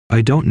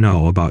I don't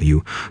know about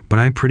you, but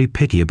I'm pretty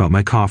picky about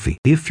my coffee.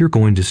 If you're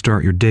going to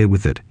start your day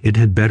with it, it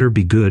had better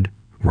be good,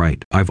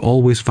 right? I've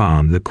always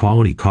found that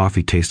quality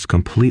coffee tastes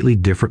completely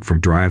different from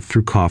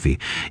drive-through coffee,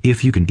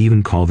 if you can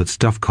even call that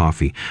stuff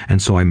coffee,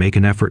 and so I make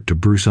an effort to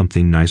brew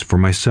something nice for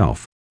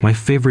myself. My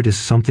favorite is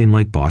something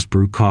like Boss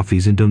Brew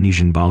Coffee's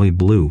Indonesian Bali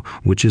Blue,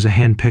 which is a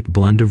hand-picked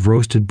blend of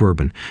roasted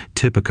bourbon,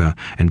 Typica,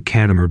 and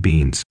Cadamar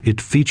beans. It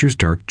features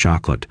dark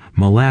chocolate,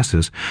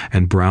 molasses,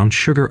 and brown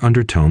sugar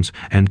undertones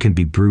and can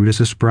be brewed as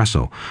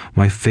espresso,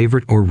 my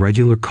favorite, or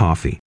regular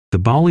coffee. The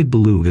Bali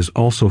Blue is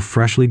also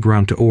freshly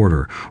ground to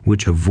order,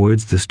 which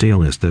avoids the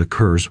staleness that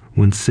occurs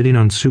when sitting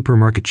on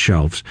supermarket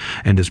shelves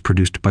and is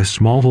produced by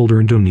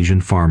smallholder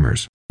Indonesian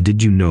farmers.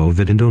 Did you know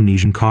that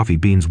Indonesian coffee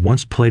beans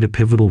once played a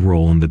pivotal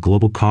role in the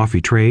global coffee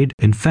trade?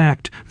 In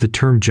fact, the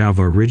term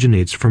Java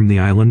originates from the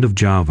island of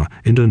Java,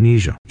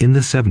 Indonesia. In the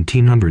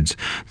 1700s,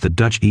 the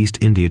Dutch East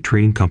India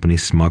Trading Company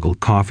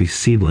smuggled coffee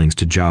seedlings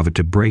to Java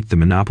to break the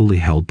monopoly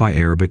held by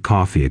Arabic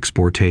coffee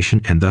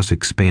exportation and thus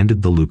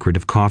expanded the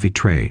lucrative coffee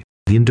trade.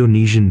 The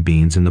Indonesian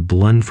beans in the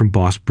blend from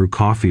Boss Brew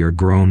Coffee are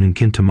grown in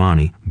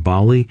Kintamani,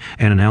 Bali,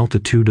 at an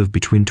altitude of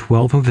between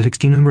 12 and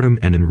 1600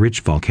 and in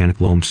rich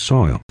volcanic loam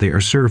soil. They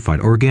are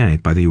certified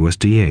organic by the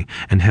USDA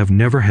and have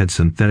never had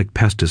synthetic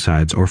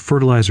pesticides or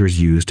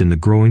fertilizers used in the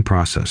growing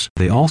process.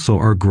 They also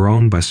are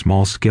grown by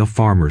small-scale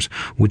farmers,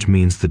 which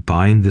means that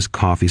buying this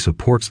coffee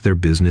supports their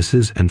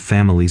businesses and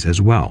families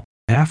as well.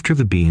 After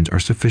the beans are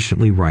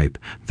sufficiently ripe,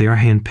 they are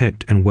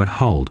hand-picked and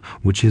wet-hulled,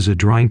 which is a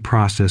drying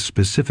process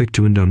specific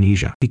to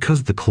Indonesia.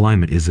 Because the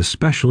climate is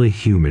especially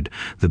humid,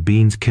 the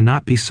beans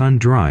cannot be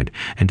sun-dried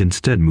and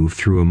instead move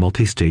through a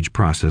multi-stage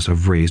process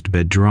of raised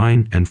bed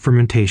drying and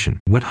fermentation.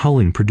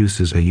 Wet-hulling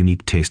produces a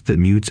unique taste that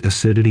mutes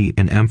acidity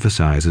and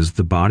emphasizes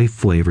the body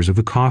flavors of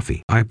the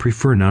coffee. I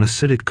prefer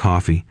non-acidic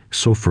coffee,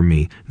 so for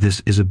me,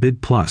 this is a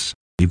big plus.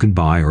 You can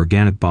buy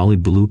organic Bali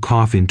Blue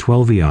coffee in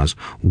 12 ias,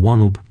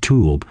 1 ub,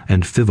 2 ub,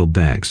 and 5 ub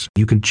bags.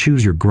 You can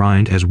choose your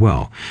grind as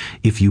well.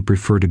 If you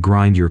prefer to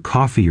grind your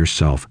coffee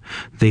yourself,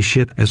 they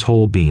ship as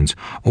whole beans,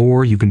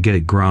 or you can get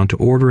it ground to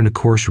order in a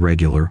coarse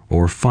regular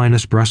or fine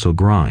espresso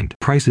grind.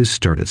 Prices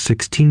start at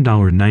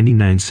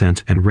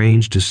 $16.99 and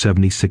range to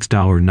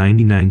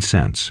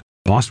 $76.99.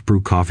 Boss Brew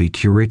Coffee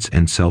curates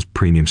and sells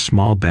premium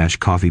small batch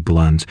coffee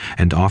blends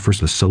and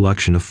offers a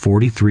selection of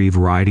 43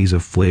 varieties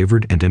of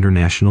flavored and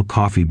international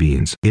coffee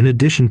beans. In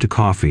addition to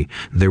coffee,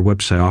 their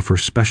website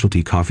offers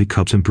specialty coffee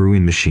cups and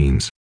brewing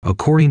machines.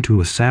 According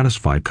to a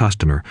satisfied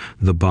customer,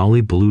 the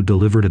Bali Blue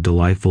delivered a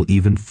delightful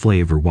even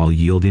flavor while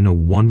yielding a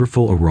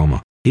wonderful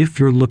aroma.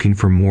 If you're looking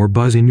for more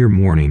buzz in your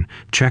morning,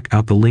 check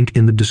out the link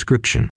in the description.